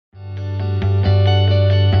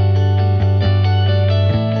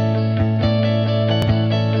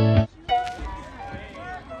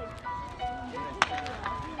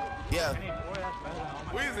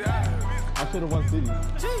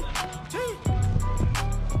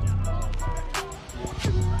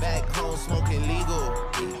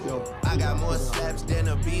more slaps than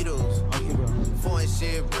the Beatles. Foreign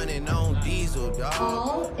shit running on diesel,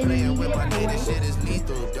 dog. Playing with my nigga, this shit is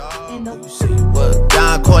lethal, dog. You see what?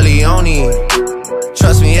 Don Corleone.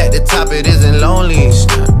 Trust me, at the top it isn't lonely.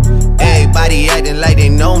 Everybody acting like they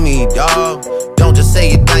know me, dog. Don't just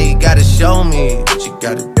say it down, you gotta show me what you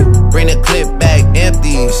gotta do. Bring the clip back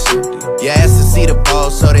empty. You asked to see the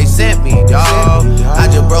ball, so they sent me, dog. I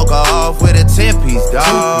just broke her off with a 10-piece,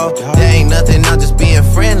 dog. There ain't nothing, I'm just being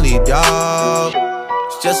friendly, dog.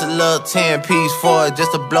 It's just a little 10-piece for it,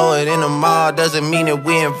 just to blow it in the mall. Doesn't mean that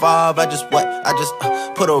we involved. I just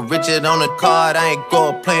put a Richard on the card. I ain't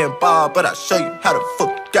go playing ball, but I'll show you how the fuck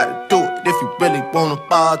you gotta do it. If you really wanna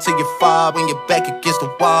fall till you fall when you're back against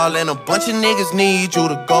the wall. And a bunch of niggas need you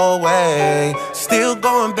to go away. Still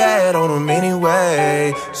going bad on them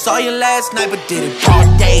anyway. Saw you last night but did it all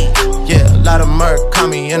day. Yeah, a lot of murk caught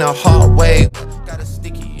me in a hard way. Got a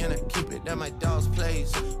sticky and I keep it at my dog's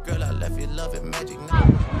place. Girl, I left you loving magic now.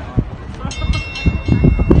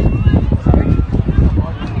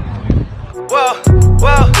 Whoa.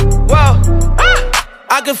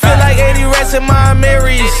 I can feel like 80 rats in my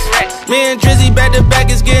Marys. Me and Drizzy back to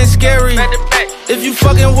back, it's getting scary. If you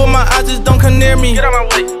fucking with my eyes, just don't come near me.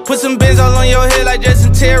 Put some bins all on your head like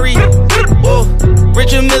Jason Terry. Whoa.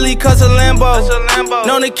 Richard Millie cuss a Lambo.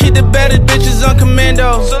 Known to keep the baddest bitches on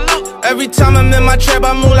commando. Every time I'm in my trap,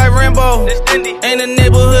 I move like Rambo. Ain't a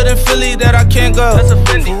neighborhood in Philly that I can't go.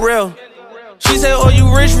 For real. She said, oh,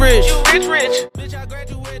 you rich. Bitch, I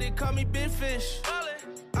graduated, call me Big Fish.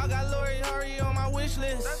 I got Lori Hurry on my wish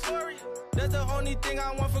list. That's the only thing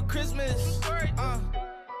I want for Christmas.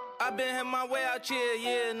 I been had my way out here,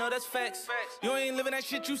 yeah, no, that's facts. You ain't living that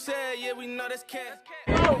shit you said, yeah, we know that's cat.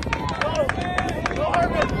 Go,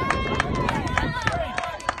 Hermon.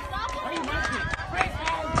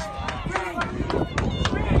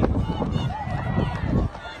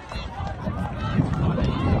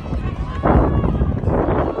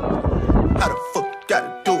 How the fuck you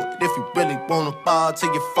gotta do it if you really wanna fall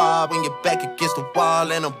till you fall when you're back against the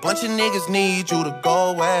wall. And a bunch of niggas need you to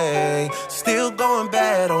go away. Still going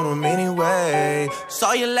bad on them anyway.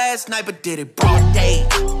 Saw you last night but did it broad day.